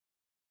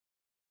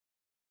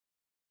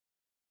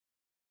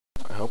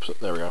Oops,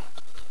 there we go.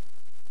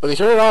 Okay,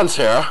 turn it on,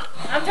 Sarah.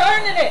 I'm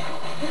turning it.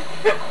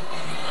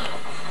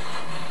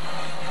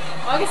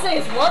 All I can say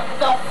is, what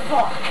the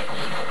fuck?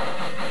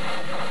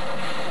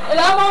 And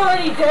I'm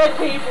already dead,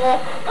 people.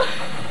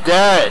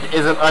 Dead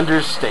is an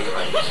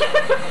understatement.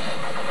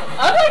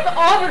 I'm like the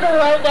auditor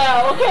right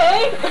now,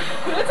 okay?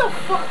 That's a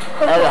fuck.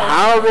 And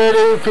how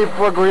many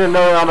people are going to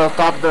know on the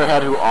top of their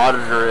head who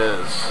Auditor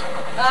is?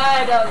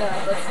 I don't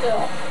know, but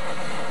still.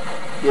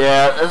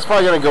 Yeah, it's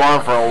probably going to go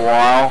on for a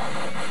while.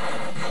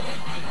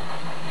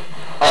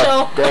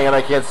 Oh, dang it,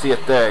 I can't see a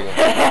thing.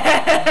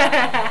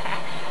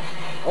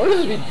 Why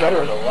does this be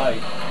better in the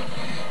light?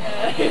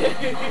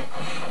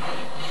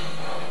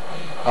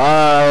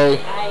 Hi.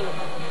 Hi.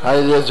 Hi,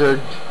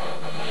 Lizard.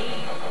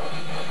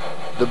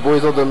 The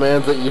boys will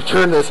demand that you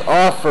turn this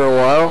off for a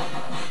while.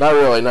 Not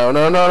really, no,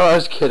 I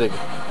was kidding.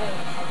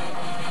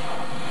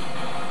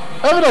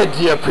 I have an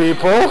idea,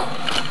 people.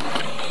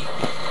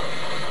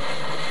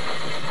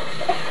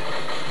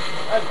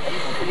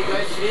 Can you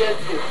guys see it?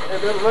 It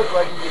doesn't look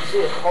like you can see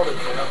it. Hold it,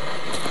 Sarah.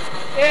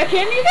 Yeah,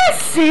 can you guys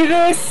see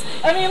this?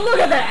 I mean, look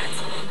at that.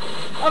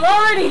 I'm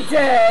already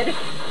dead.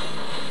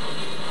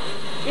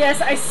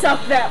 Yes, I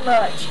suck that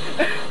much.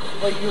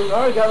 Like, you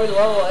already got me to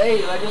level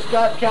 8, and I just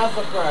got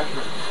Castle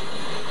Crasher.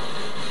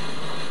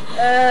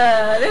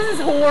 This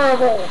is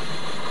horrible.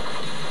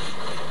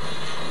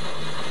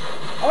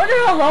 I wonder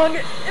how long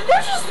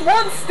there's just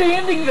one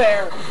standing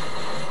there.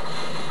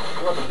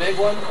 What, the big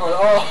one?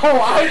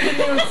 Oh, I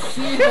didn't even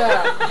see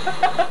that.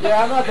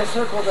 Yeah, I'm going to have to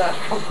circle that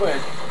real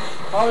quick.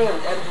 Probably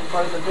an editing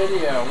part of the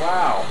video.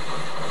 Wow.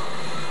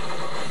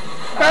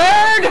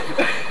 Bird!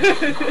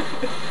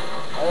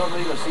 I don't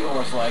believe a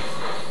seahorse likes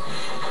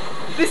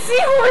this. The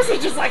seahorse is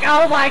just like,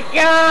 oh my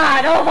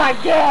god, oh my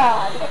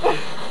god.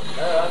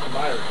 That's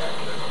my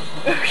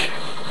reaction.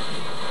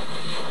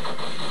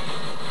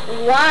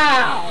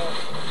 Wow.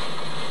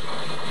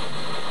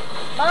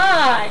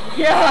 My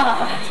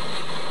god.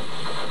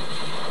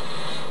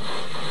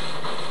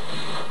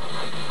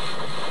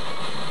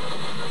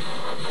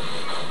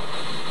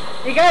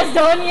 You guys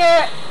done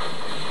yet?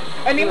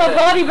 I need my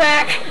body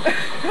back.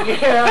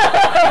 Yeah, I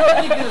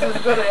don't think this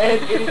is going to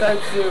end anytime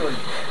soon.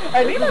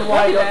 I need my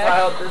body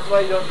back. This is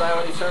why you don't die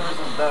when these servers is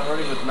done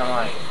running with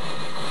 9.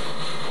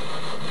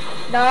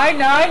 9,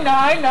 9,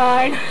 9,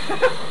 9.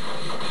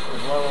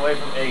 There's one away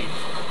from 8.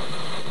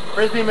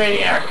 Frisbee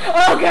Maniac!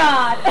 Oh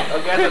god!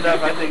 Okay, that's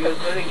enough. I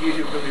think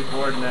YouTube could be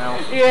bored now.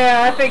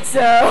 Yeah, I think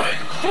so.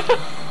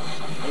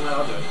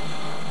 I'll do it.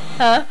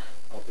 Huh?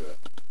 I'll do it.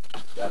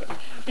 Got it.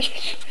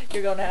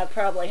 You're gonna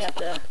probably have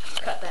to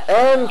cut that.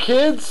 And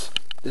kids,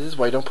 this is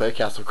why you don't play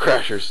Castle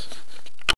Crashers.